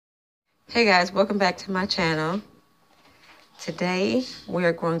Hey guys, welcome back to my channel. Today we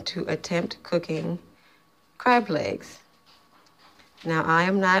are going to attempt cooking crab legs. Now I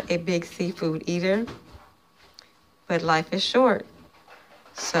am not a big seafood eater, but life is short.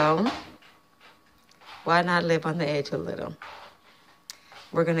 So why not live on the edge a little?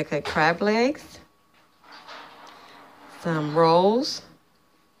 We're going to cook crab legs, some rolls.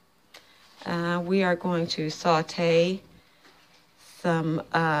 We are going to saute some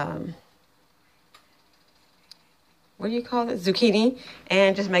what do you call it? Zucchini,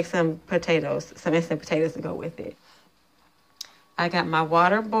 and just make some potatoes, some instant potatoes to go with it. I got my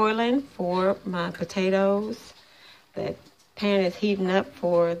water boiling for my potatoes. The pan is heating up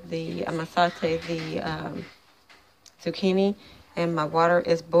for I'm gonna saute the zucchini, and my water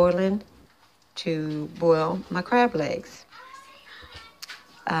is boiling to boil my crab legs.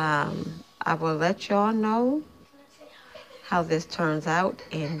 I will let y'all know how this turns out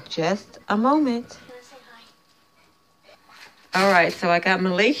in just a moment. All right, so I got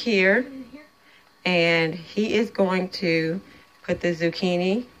Malik here, and he is going to put the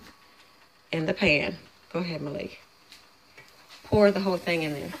zucchini in the pan. Go ahead, Malik. Pour the whole thing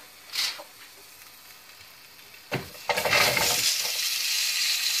in there.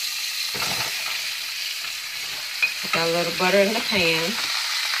 Got a little butter in the pan.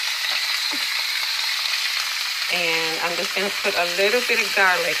 And I'm just going to put a little bit of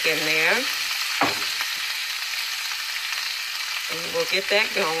garlic in there. And we'll get that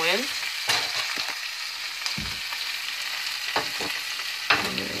going.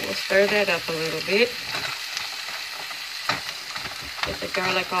 And we'll stir that up a little bit. Get the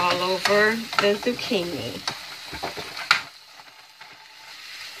garlic all over the zucchini.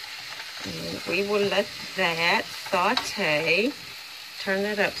 And we will let that saute. Turn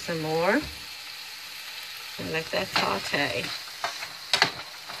it up some more. And let that saute.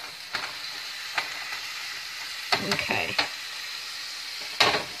 Okay.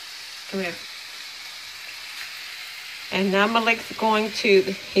 Come here. And now Malik's going to,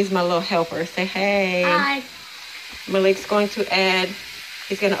 he's my little helper. Say hey. Hi. Malik's going to add,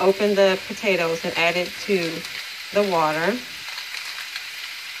 he's going to open the potatoes and add it to the water.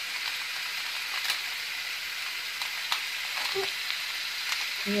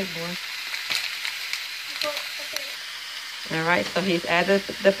 Yeah, boy. All right, so he's added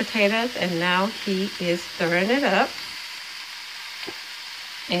the potatoes, and now he is stirring it up.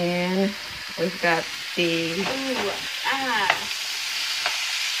 And we've got the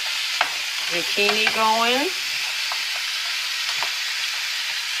zucchini going.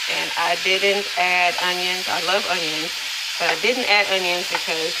 And I didn't add onions. I love onions, but I didn't add onions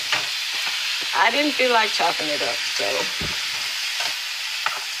because I didn't feel like chopping it up. So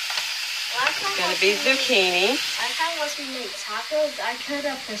it's going to be zucchini. Last time when we made tacos, I cut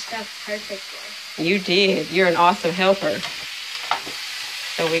up the stuff perfectly. You did. You're an awesome helper.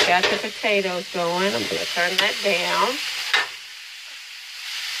 So we got the potatoes going. I'm going to turn that down.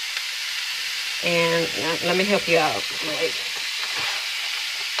 And now, let me help you out, Malik.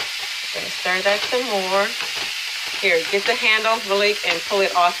 I'm going to stir that some more. Here, get the handle, Malik, and pull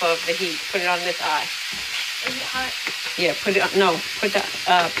it off of the heat. Put it on this eye. Is it hot? Yeah, put the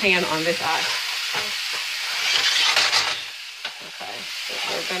pan on this eye. Okay, so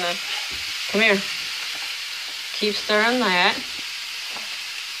we're gonna, come here. Keep stirring that.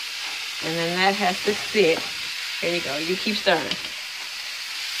 And then that has to sit. Here you go, you keep stirring.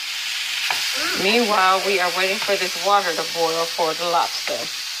 Meanwhile, we are waiting for this water to boil for the lobster.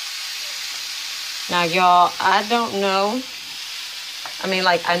 Now, y'all, I don't know. I mean,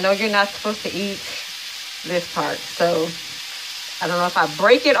 like, I know you're not supposed to eat this part, so I don't know if I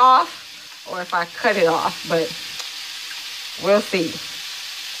break it off or if I cut it off, but we'll see.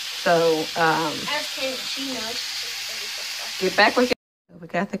 So get back with your, we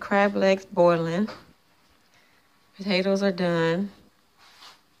got the crab legs boiling, potatoes are done,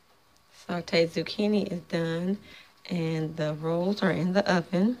 sauteed zucchini is done, and the rolls are in the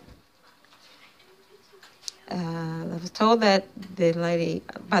oven. I was told that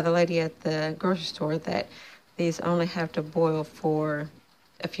by the lady at the grocery store that these only have to boil for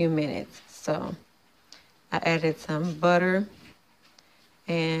a few minutes. So I added some butter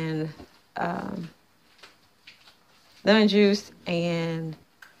and lemon juice, and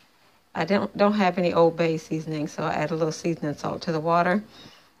I don't have any Old Bay seasoning, so I add a little seasoning salt to the water.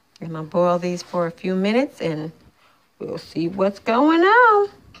 I'm gonna boil these for a few minutes, and we'll see what's going on.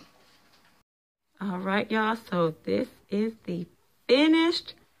 All right, y'all, so this is the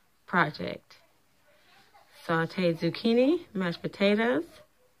finished project. Sauteed zucchini, mashed potatoes,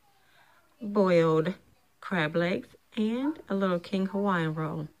 boiled crab legs, and a little King Hawaiian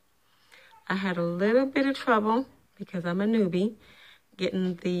roll. I had a little bit of trouble because I'm a newbie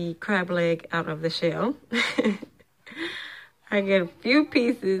getting the crab leg out of the shell. I get a few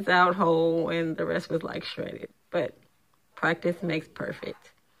pieces out whole and the rest was like shredded, but practice makes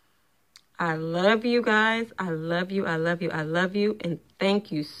perfect. I love you guys. I love you. I love you. I love you. And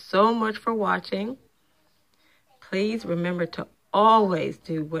thank you so much for watching. Please remember to always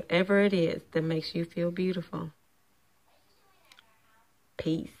do whatever it is that makes you feel beautiful.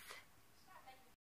 Peace.